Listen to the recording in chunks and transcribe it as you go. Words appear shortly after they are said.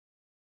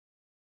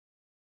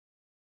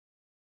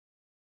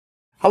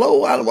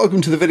Hello and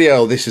welcome to the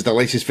video. This is the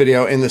latest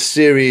video in the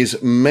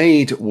series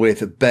made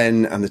with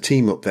Ben and the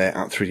team up there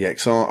at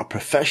 3DXR, a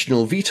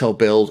professional VTOL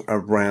build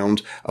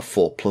around a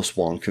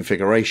 4+1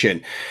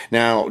 configuration.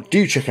 Now,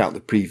 do check out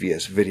the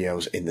previous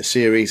videos in the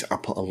series. I'll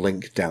put a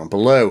link down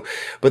below.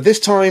 But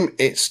this time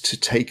it's to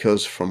take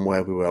us from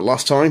where we were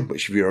last time,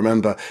 which if you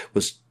remember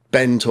was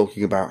Ben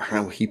talking about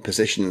how he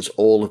positions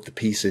all of the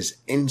pieces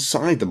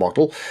inside the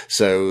model.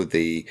 So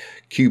the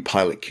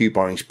Q-Pilot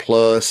Q-Orange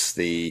Plus,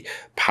 the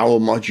power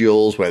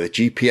modules, where the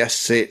GPS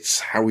sits,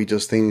 how he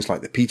does things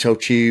like the pitot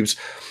tubes.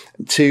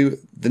 To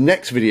the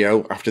next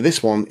video after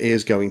this one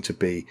is going to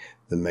be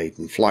the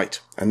maiden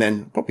flight, and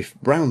then probably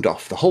round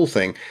off the whole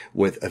thing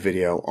with a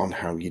video on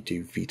how you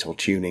do VTOL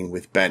tuning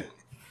with Ben.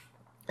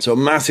 So a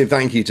massive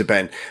thank you to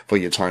Ben for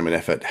your time and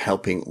effort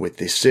helping with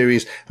this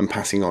series and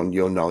passing on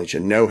your knowledge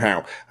and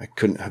know-how. I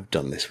couldn't have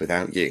done this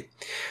without you.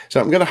 So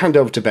I'm going to hand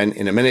over to Ben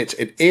in a minute.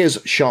 It is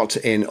shot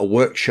in a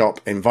workshop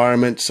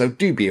environment, so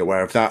do be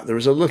aware of that. There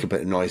is a little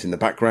bit of noise in the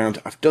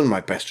background. I've done my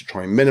best to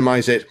try and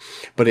minimize it,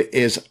 but it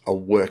is a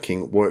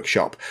working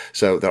workshop.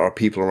 So there are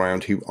people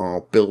around who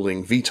are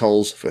building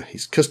VTOLs for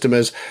his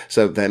customers,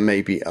 so there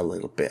may be a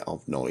little bit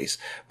of noise.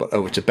 But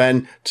over to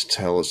Ben to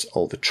tell us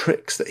all the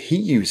tricks that he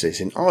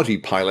uses in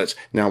Ardupilot,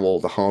 now all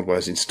the hardware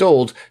is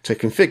installed, to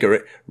configure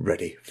it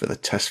ready for the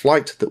test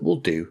flight that we'll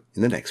do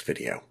in the next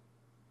video.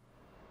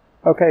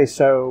 Okay,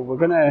 so we're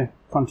going to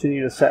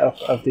continue the setup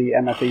of the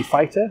MFE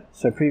fighter.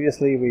 So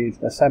previously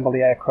we've assembled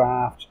the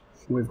aircraft,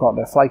 we've got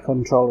the flight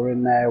controller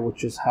in there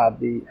which has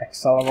had the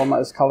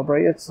accelerometers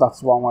calibrated, so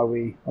that's one where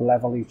we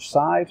level each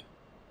side.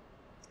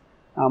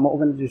 And what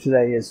we're going to do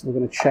today is we're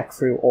going to check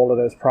through all of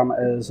those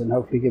parameters and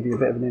hopefully give you a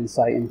bit of an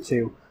insight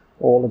into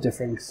all the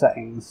different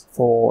settings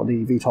for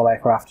the VTOL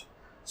aircraft.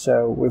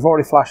 So we've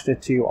already flashed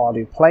it to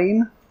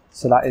Ardupilot,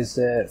 so that is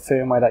the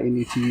firmware that you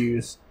need to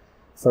use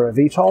for a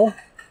VTOL.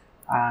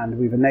 And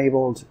we've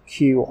enabled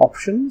Q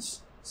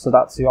options, so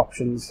that's the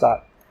options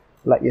that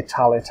let you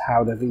tell it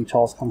how the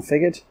VTOL is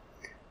configured.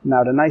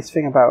 Now the nice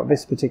thing about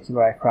this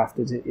particular aircraft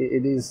is it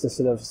is the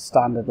sort of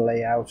standard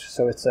layout,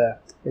 so it's a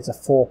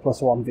 4+1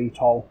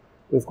 VTOL.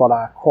 We've got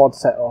our quad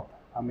set up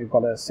and we've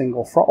got a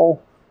single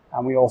throttle,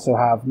 and we also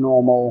have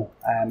normal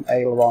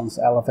ailerons,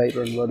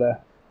 elevator and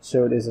rudder,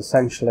 so it is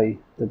essentially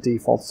the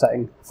default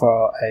setting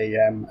for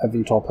a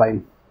VTOL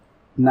plane.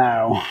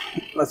 Now,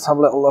 let's have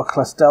a little look.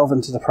 Let's delve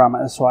into the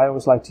parameters. So I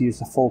always like to use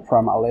the full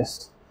parameter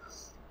list.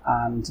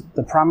 And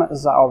the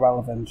parameters that are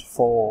relevant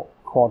for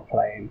quad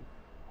plane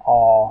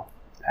are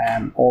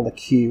all the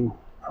Q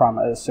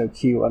parameters, so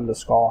Q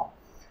underscore.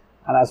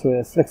 And as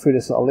we flick through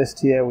this little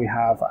list here, we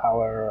have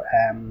our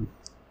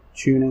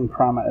tuning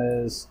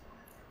parameters.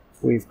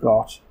 We've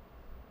got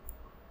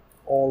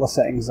all the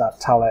settings that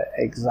tell it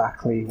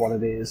exactly what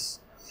it is.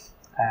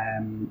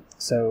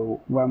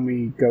 So when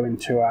we go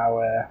into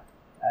our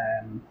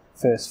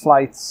first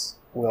flights,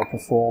 we'll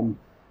perform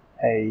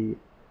a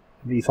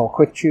VTOL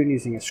quick tune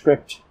using a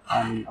script,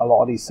 and a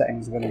lot of these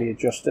settings are going to be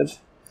adjusted.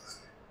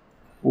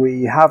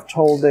 We have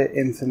told it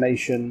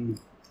information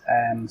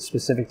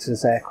specific to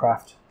this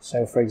aircraft.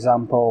 So for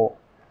example,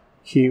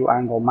 Q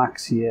angle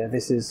max here,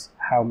 this is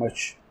how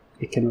much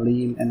it can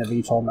lean in the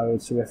VTOL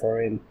mode. So if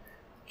we're in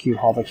Q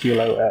hover, Q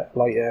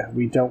loiter,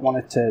 we don't want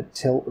it to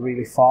tilt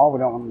really far. We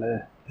don't want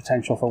the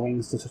potential for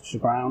wings to touch the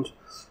ground.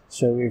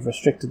 So we've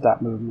restricted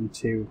that movement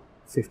to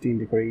 15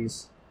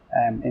 degrees.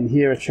 In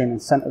here it's shown in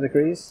center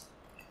degrees,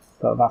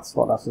 but that's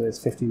what that is,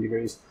 15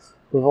 degrees.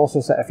 We've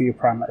also set a few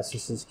parameters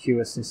such as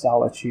Q assist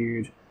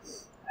altitude.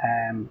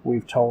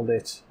 We've told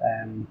it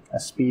a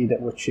speed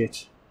at which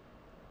it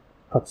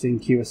puts in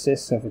Q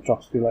assist, so if it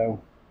drops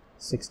below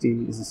 60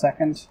 meters a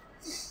second.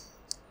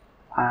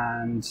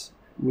 And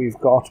we've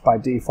got by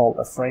default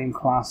a frame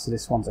class, so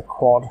this one's a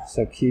quad,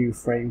 so Q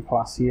frame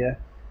class here.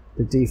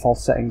 The default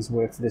settings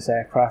work for this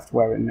aircraft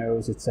where it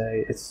knows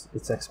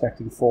it's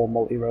expecting 4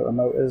 multi-rotor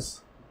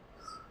motors.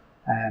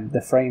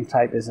 The frame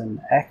type is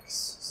an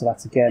X, so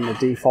that's again the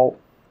default.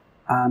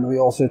 And we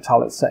also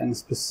tell it settings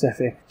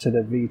specific to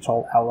the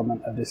VTOL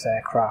element of this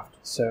aircraft.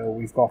 So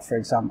we've got, for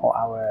example,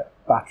 our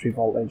battery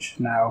voltage.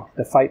 Now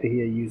the fighter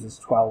here uses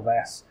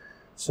 12S,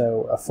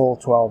 so a full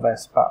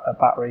 12S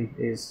battery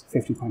is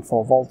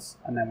 50.4 volts,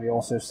 and then we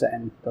also set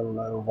in the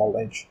low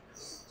voltage.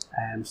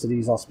 So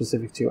these are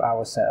specific to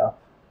our setup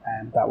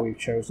that we've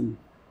chosen.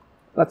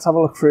 Let's have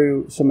a look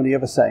through some of the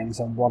other settings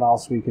and what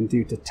else we can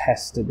do to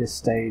test at this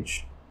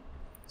stage.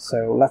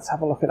 So let's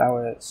have a look at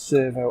our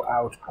servo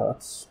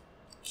outputs.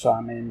 So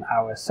I'm in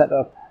our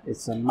setup,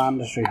 it's a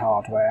mandatory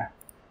hardware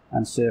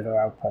and servo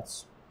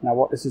outputs. Now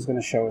what this is going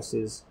to show us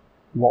is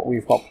what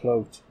we've got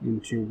plugged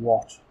into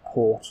what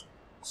port.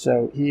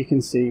 So here you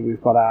can see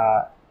we've got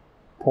our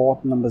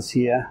port numbers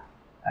here.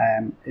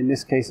 In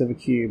this case of a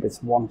cube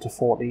it's 1 to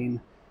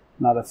 14.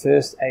 Now the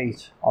first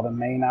 8 are the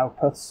main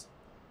outputs,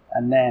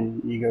 and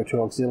then you go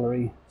to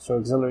auxiliary. So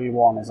auxiliary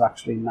 1 is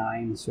actually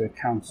 9, so it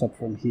counts up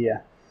from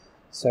here.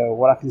 So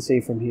what I can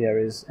see from here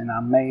is in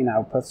our main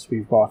outputs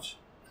we've got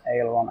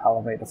aileron,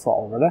 elevator,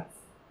 throttle, rudder.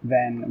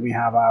 Then we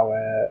have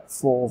our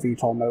 4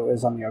 VTOL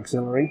motors on the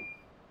auxiliary.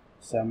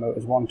 so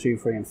motors 1, 2,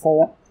 3 and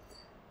 4.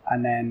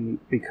 And then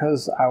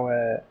because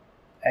our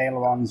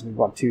ailerons, we've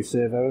got 2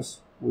 servos,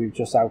 we've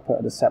just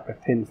outputted a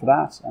separate pin for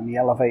that, and the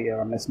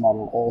elevator on this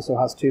model also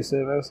has 2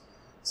 servos,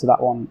 so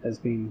that one has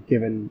been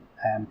given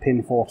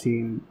pin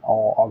 14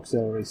 or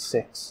auxiliary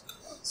 6.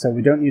 So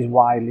we don't use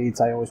Y leads,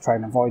 I always try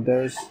and avoid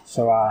those,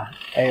 so our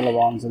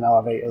ailerons and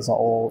elevators are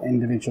all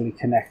individually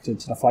connected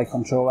to the flight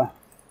controller.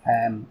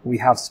 We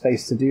have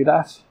space to do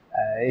that.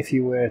 If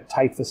you were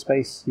tight for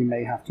space, you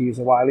may have to use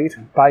a Y lead.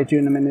 By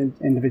doing them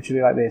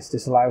individually like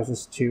this allows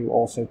us to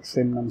also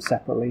trim them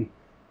separately.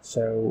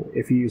 So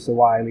if you use the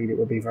Y lead, it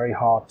would be very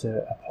hard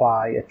to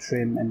apply a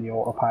trim in the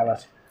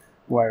autopilot,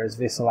 whereas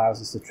this allows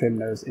us to trim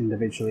those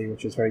individually,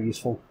 which is very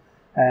useful.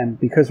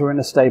 Because we're in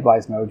a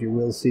stabilized mode, you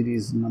will see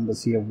these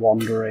numbers here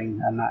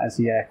wandering, and that is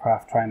the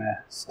aircraft trying to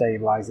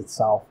stabilize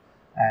itself.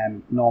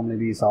 Normally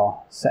these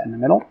are set in the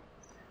middle.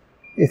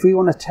 If we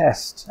want to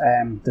test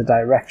the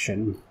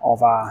direction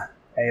of our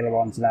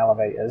ailerons and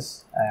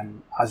elevators,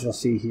 as you'll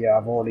see here,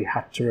 I've already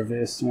had to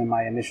reverse them in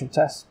my initial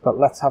test, but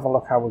let's have a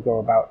look how we go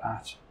about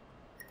that.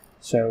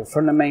 So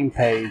from the main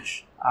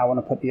page, I want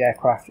to put the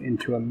aircraft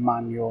into a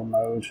manual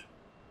mode.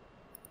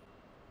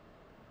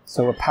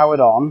 So we're powered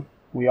on,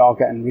 we are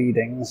getting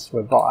readings,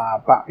 we've got our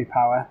battery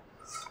power.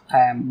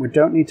 We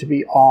don't need to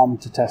be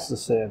armed to test the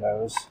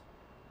servos,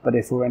 but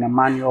if we're in a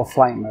manual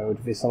flight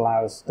mode, this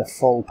allows the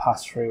full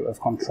pass-through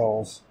of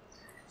controls.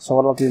 So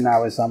what I'll do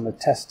now is I'm going to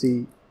test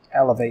the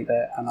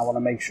elevator, and I want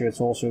to make sure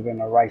it's also going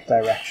the right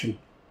direction.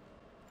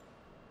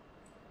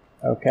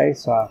 Okay,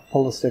 so I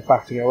pull the stick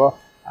back to go up,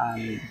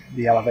 and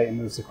the elevator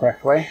moves the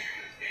correct way.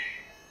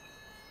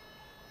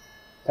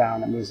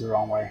 Down, it moves the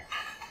wrong way.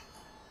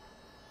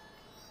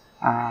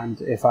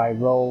 And if I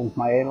roll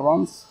my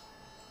ailerons,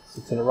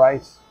 so to the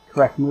right,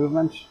 correct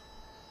movement,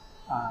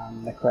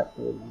 and the correct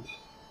movement.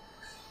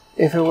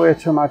 If I were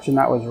to imagine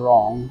that was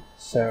wrong,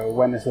 so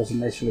when this was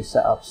initially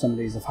set up, some of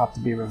these have had to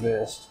be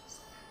reversed.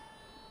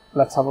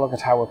 Let's have a look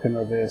at how we can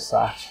reverse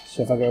that.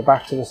 So if I go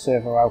back to the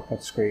servo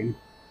output screen,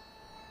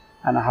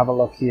 and I have a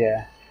look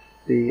here,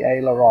 the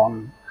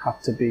aileron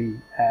had to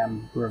be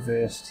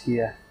reversed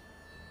here.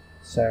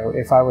 So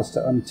if I was to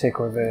untick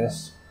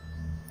reverse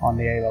on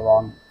the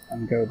aileron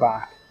and go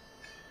back,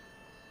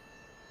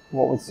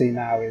 what we'd see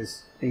now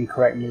is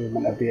incorrect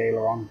movement of the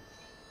aileron.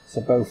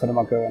 So both of them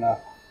are going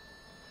up.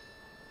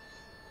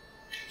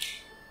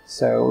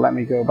 So let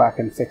me go back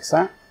and fix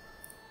that.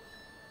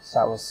 So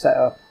that was set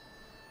up,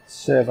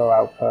 servo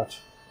output,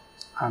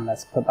 and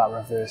let's put that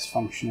reverse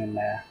function in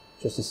there.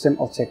 Just a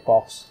simple tick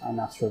box, and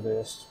that's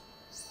reversed.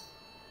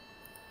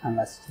 And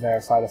let's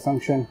verify the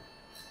function.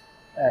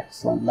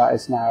 Excellent, that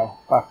is now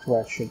back to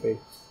where it should be.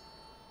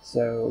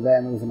 So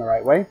they're moving the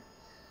right way.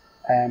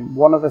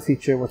 One other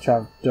feature which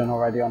I've done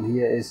already on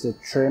here is the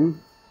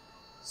trim.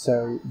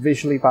 So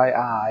visually by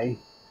eye,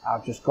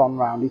 I've just gone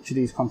around each of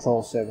these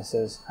control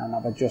surfaces and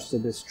I've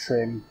adjusted this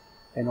trim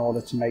in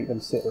order to make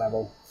them sit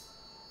level.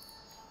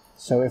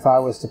 So if I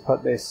was to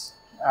put this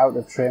out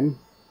of trim,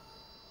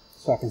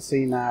 so I can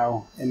see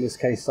now in this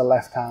case the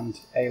left hand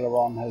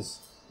aileron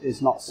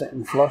is not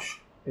sitting flush,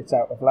 it's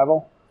out of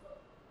level.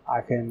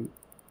 I can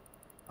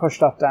push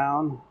that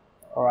down,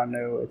 or I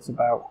know it's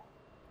about,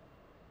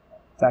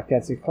 that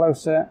gets it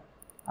closer,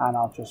 and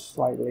I'll just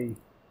slightly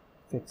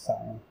fix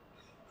that in.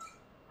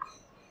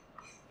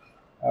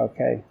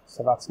 Okay,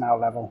 so that's now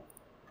level.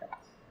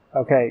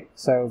 Okay,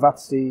 so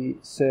that's the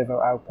servo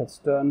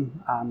outputs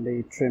done and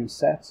the trim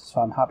set, so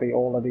I'm happy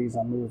all of these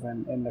are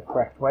moving in the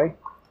correct way.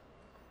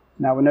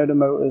 Now we know the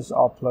motors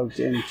are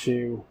plugged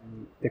into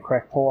the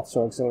correct ports,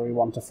 so auxiliary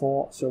 1 to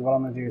 4, so what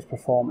I'm going to do is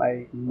perform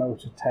a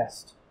motor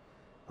test.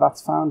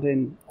 That's found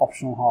in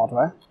optional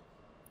hardware.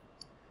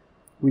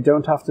 We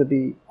don't have to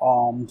be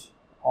armed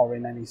or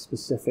in any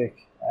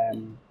specific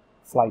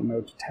flight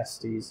mode to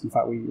test these. In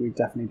fact, we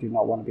definitely do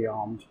not want to be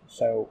armed.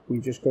 So we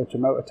just go to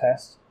motor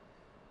test.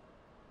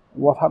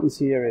 What happens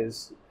here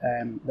is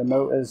the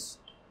motors,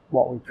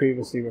 what we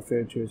previously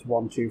referred to as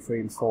 1, 2, 3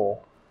 and 4,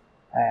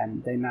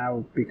 they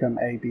now become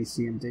A, B,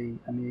 C and D.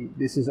 And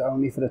this is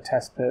only for the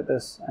test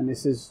purpose, and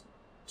this is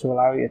to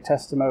allow you to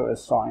test the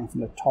motors starting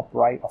from the top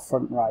right or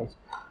front right,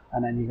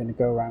 and then you're going to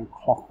go around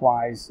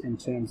clockwise in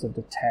terms of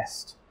the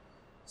test.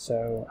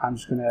 So I'm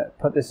just going to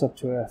put this up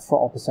to a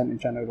throttle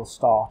percentage and it'll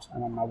start,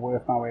 and I'm going to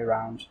work my way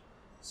around.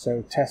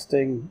 So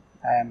testing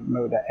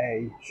motor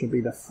A should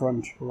be the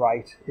front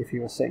right if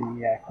you were sitting in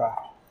the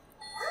aircraft.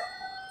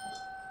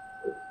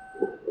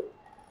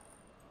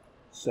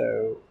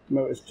 So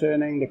motor's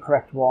turning, the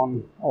correct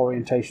one,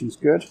 orientation's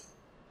good.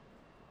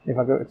 If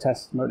I go to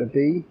test motor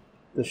B,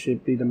 there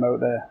should be the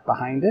motor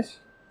behind it,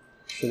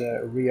 to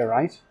the rear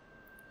right.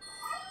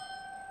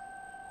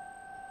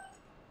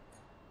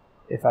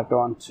 If I go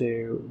on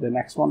to the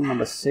next one,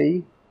 number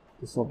C,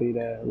 this will be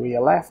the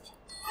rear left,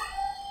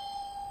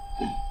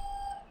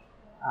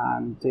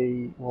 and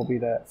D will be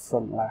the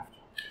front left.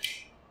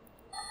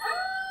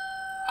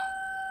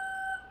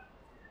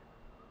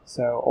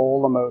 So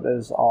all the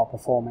motors are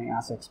performing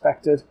as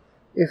expected.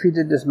 If you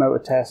did this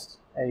motor test,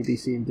 A, B,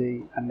 C and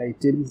D, and they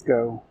didn't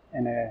go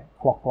in a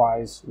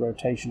clockwise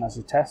rotation as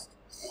you test.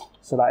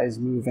 So that is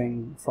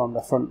moving from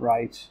the front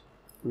right,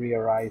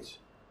 rear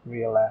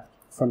left,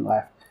 front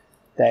left.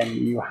 Then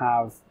you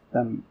have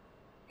them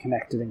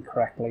connected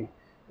incorrectly.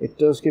 It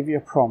does give you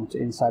a prompt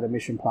inside a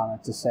mission planner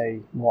to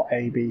say what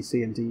A, B,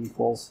 C and D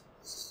equals.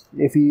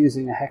 If you're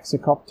using a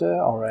hexacopter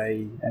or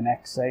an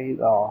X8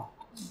 or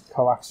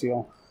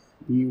coaxial,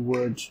 you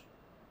would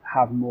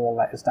have more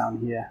letters down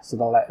here. So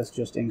the letters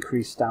just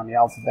increase down the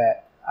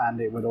alphabet, and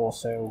it would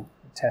also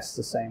test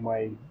the same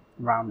way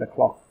round the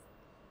clock.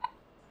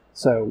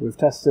 So we've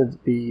tested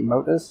the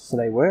motors, so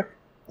they work.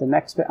 The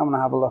next bit I'm going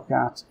to have a look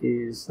at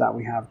is that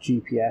we have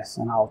GPS,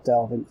 and I'll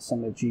delve into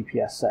some of the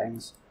GPS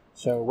settings.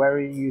 So we're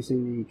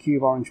using the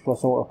Cube Orange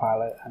Plus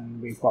Autopilot,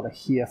 and we've got a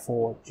adhere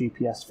for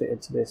GPS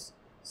fitted to this.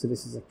 So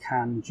this is a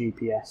CAN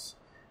GPS.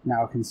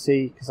 Now I can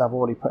see, because I've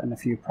already put in a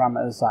few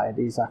parameters, that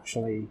it is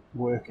actually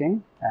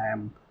working.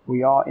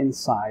 We are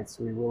inside,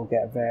 so we will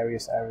get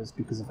various errors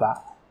because of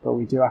that, but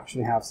we do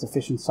actually have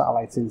sufficient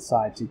satellites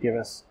inside to give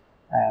us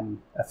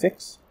a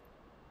fix.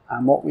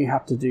 And what we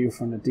have to do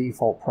from the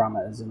default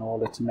parameters in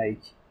order to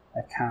make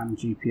a CAN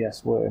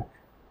GPS work,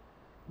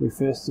 we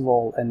first of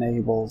all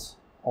enabled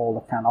all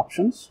the CAN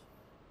options.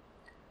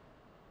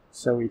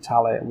 So we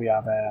tell it we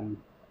have a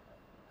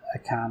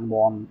CAN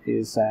 1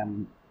 is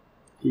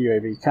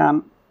UAV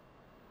CAN.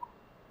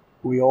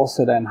 We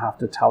also then have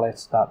to tell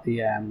it that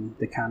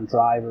the CAN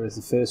driver is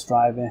the first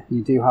driver.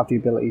 You do have the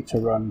ability to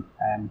run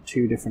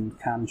 2 different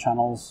CAN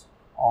channels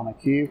on a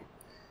cube.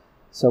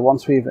 So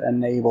once we've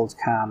enabled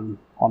CAN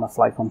on a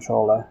flight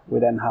controller, we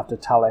then have to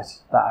tell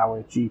it that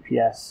our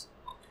GPS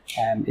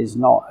is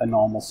not a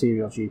normal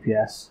serial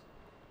GPS.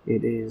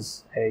 It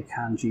is a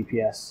CAN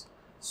GPS.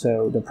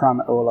 So the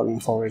parameter we're looking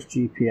for is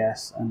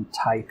GPS and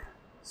type.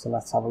 So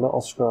let's have a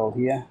little scroll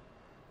here.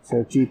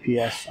 So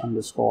GPS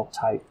underscore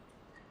type.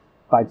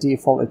 By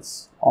default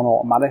it's on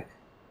automatic.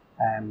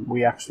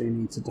 We actually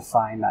need to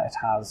define that it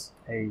has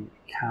a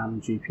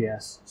CAN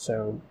GPS.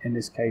 So in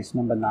this case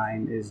number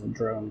 9 is a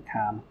drone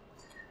CAN,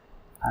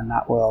 and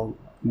that will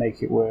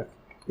make it work.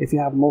 If you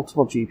have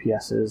multiple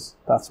GPSs,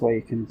 that's where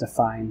you can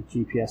define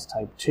GPS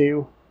type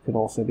 2. Could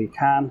also be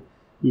CAN.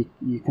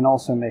 You can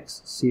also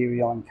mix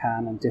serial and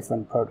CAN and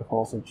different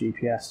protocols of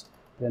GPS.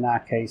 But in our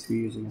case, we're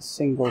using a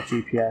single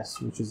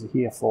GPS, which is a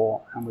adhere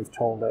for, and we've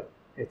told it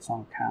it's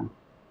on CAN.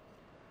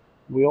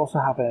 We also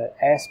have an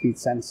airspeed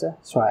sensor.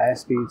 So our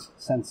airspeed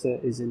sensor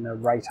is in the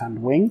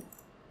right-hand wing.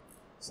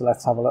 So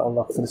let's have a little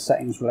look for the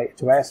settings related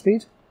to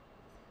airspeed.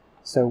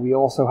 So we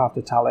also have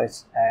to tell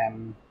it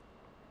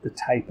the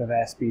type of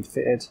airspeed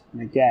fitted.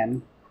 And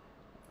again,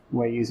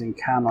 we're using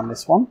CAN on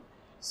this one.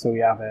 So we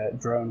have a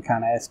drone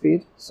CAN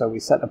airspeed. So we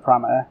set the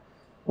parameter.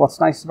 What's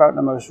nice about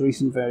the most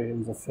recent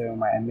versions of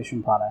firmware and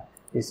Mission Planner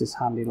is this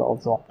handy little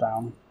drop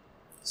down.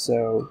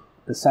 So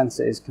the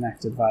sensor is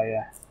connected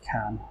via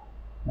CAN.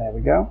 There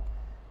we go.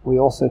 We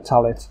also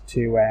tell it to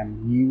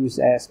use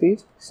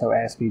airspeed. So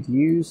airspeed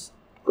use.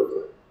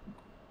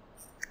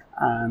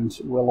 And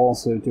we'll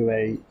also do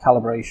a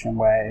calibration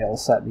where it'll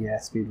set the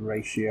airspeed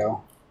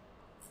ratio.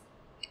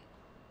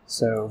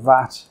 So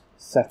that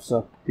sets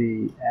up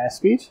the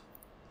airspeed.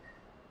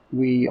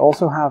 We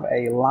also have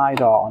a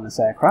Lidar on this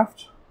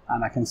aircraft,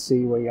 and I can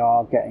see we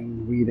are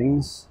getting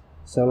readings.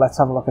 So let's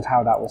have a look at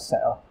how that was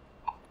set up.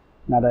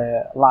 Now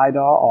the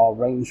Lidar or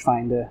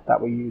rangefinder that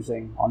we're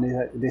using on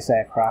this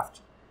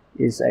aircraft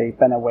is a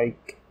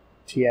Benawake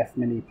TF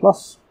Mini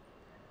Plus.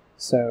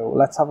 So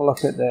let's have a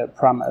look at the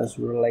parameters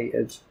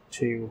related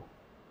to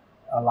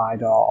a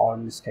Lidar, or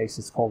in this case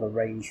it's called a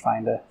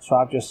rangefinder. So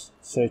I've just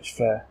searched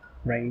for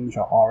range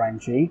or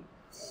RNG,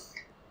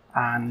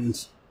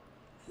 and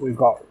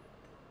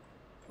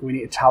we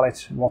need to tell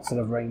it what sort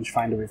of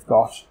rangefinder we've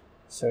got.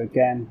 So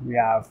again, we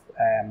have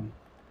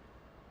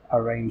a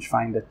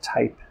rangefinder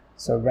type.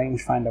 So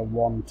rangefinder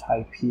 1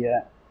 type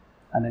here,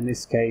 and in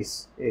this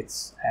case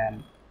it's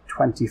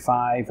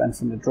 25, and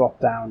from the drop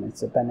down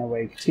it's a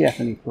Benawake TF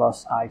Mini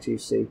Plus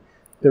I2C.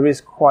 There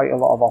is quite a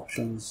lot of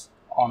options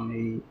on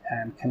the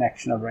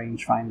connection of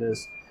rangefinders.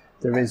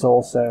 There is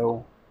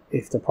also,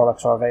 if the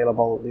products are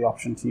available, the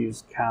option to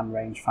use CAN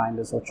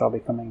rangefinders, which are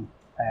becoming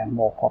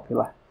more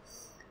popular.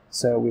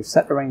 So we've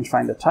set the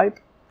rangefinder type.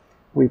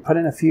 We put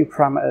in a few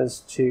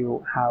parameters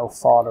to how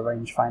far the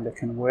rangefinder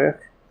can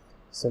work.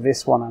 So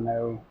this one I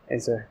know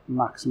is a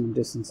maximum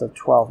distance of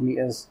 12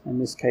 meters. In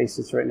this case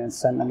it's written in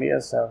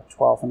centimeters, so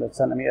 1200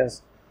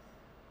 centimeters.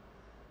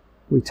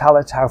 We tell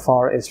it how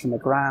far it is from the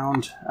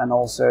ground and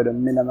also the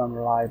minimum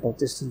reliable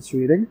distance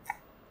reading.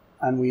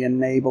 And we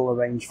enable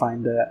the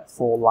rangefinder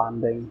for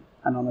landing.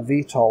 And on a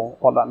VTOL,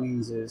 what that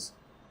means is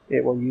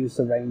it will use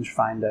the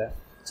rangefinder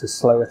to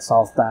slow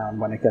itself down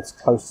when it gets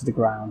close to the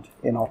ground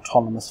in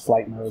autonomous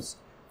flight modes.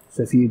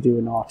 So if you do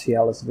an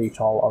RTL as a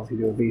VTOL, or if you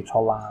do a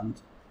VTOL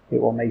land,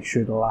 it will make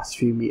sure the last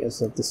few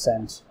meters of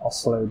descent are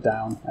slowed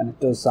down, and it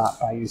does that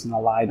by using a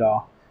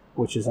Lidar,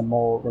 which is a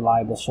more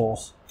reliable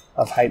source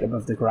of height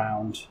above the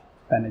ground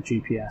than a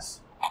GPS.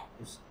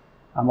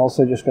 I'm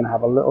also just going to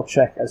have a little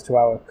check as to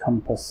our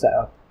compass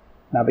setup.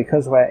 Now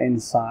because we're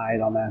inside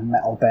on a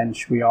metal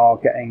bench, we are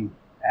getting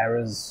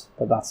errors,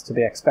 but that's to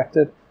be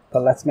expected.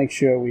 But let's make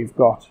sure we've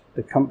got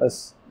the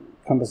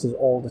compasses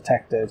all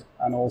detected,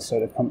 and also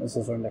the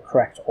compasses are in the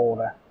correct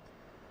order.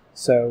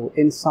 So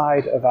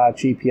inside of our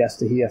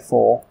GPS adhere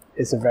 4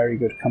 is a very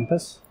good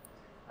compass,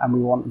 and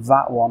we want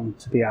that one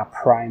to be our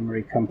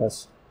primary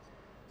compass.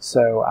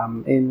 So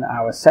I'm in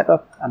our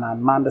setup and our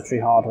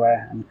mandatory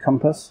hardware and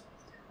compass,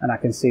 and I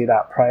can see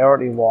that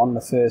priority 1,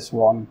 the first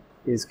one,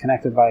 is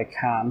connected via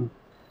CAN,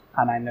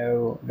 and I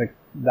know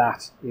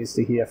that is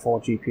the adhere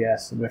 4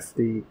 GPS with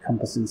the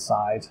compass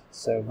inside,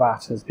 so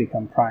that has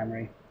become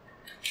primary.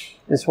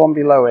 This one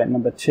below it,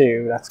 number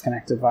 2, that's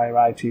connected via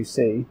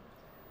I2C,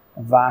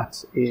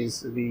 that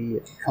is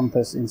the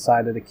compass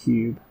inside of the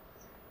cube.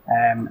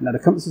 Now the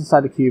compass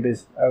inside the cube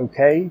is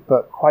okay,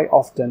 but quite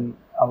often,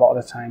 a lot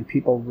of the time,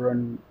 people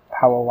run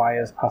power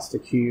wires past the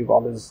cube,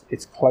 or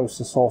it's close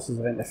to sources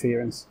of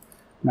interference.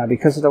 Now,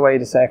 because of the way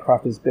this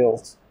aircraft is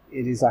built,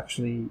 it is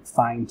actually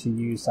fine to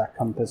use that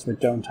compass. We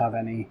don't have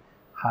any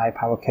high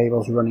power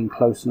cables running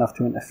close enough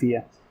to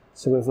interfere.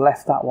 So we've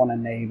left that one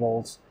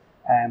enabled,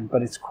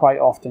 but it's quite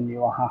often you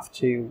will have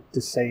to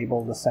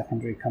disable the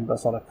secondary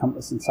compass or the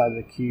compass inside of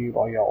the cube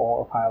or your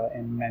autopilot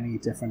in many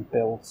different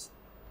builds.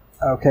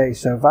 Okay,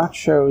 so that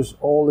shows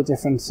all the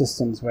different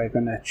systems we're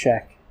going to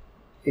check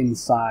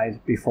inside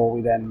before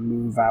we then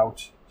move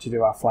out to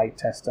do our flight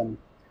testing.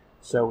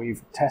 So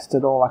we've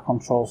tested all our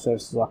control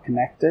surfaces are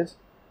connected,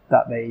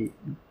 that they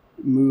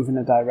move in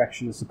the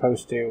direction they're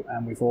supposed to,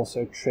 and we've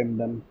also trimmed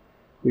them.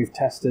 We've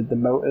tested the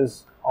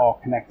motors are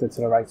connected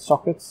to the right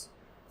sockets,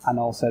 and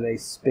also they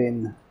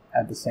spin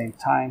at the same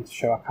time to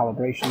show our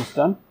calibration is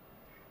done.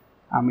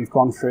 And we've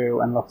gone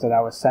through and looked at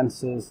our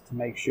sensors to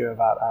make sure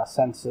that our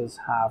sensors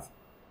have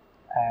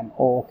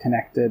all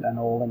connected and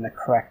all in the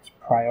correct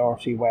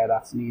priority where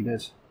that's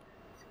needed.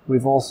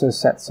 We've also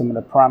set some of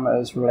the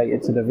parameters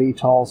related to the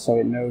VTOL, so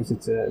it knows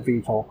it's a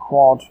VTOL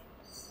quad.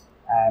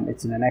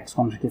 It's in an X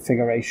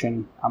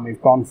configuration, and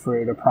we've gone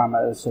through the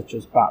parameters such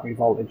as battery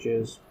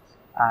voltages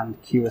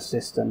and Q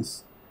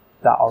assistance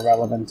that are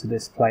relevant to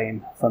this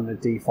plane from the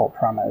default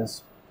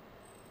parameters.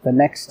 The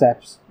next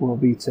steps will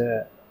be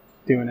to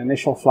do an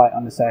initial flight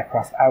on this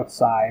aircraft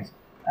outside,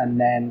 and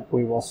then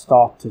we will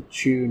start to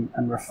tune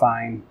and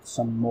refine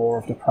some more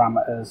of the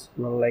parameters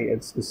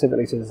related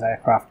specifically to this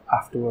aircraft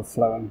after we've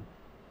flown.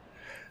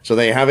 So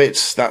there you have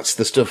it. That's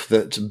the stuff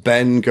that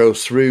Ben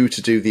goes through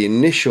to do the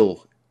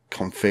initial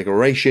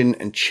configuration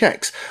and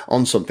checks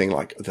on something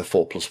like the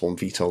 4+1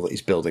 VTOL that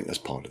he's building as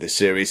part of this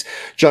series.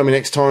 Join me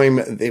next time.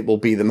 It will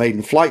be the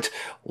maiden flight.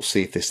 We'll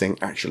see if this thing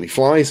actually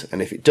flies,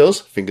 and if it does,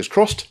 fingers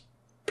crossed,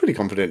 pretty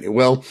confident it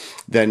will,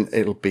 then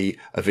it'll be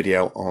a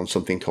video on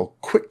something called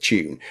Quick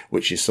Tune,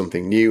 which is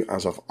something new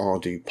as of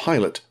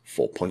Ardupilot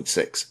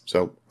 4.6.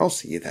 So I'll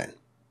see you then.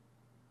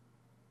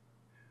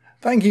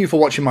 Thank you for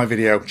watching my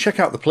video. Check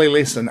out the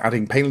playlist, and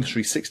adding Painless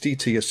 360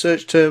 to your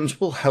search terms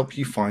will help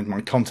you find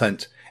my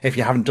content. If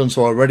you haven't done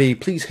so already,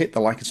 please hit the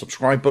like and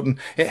subscribe button.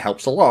 It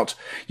helps a lot.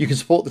 You can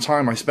support the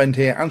time I spend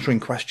here answering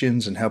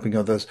questions and helping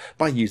others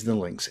by using the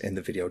links in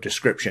the video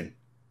description.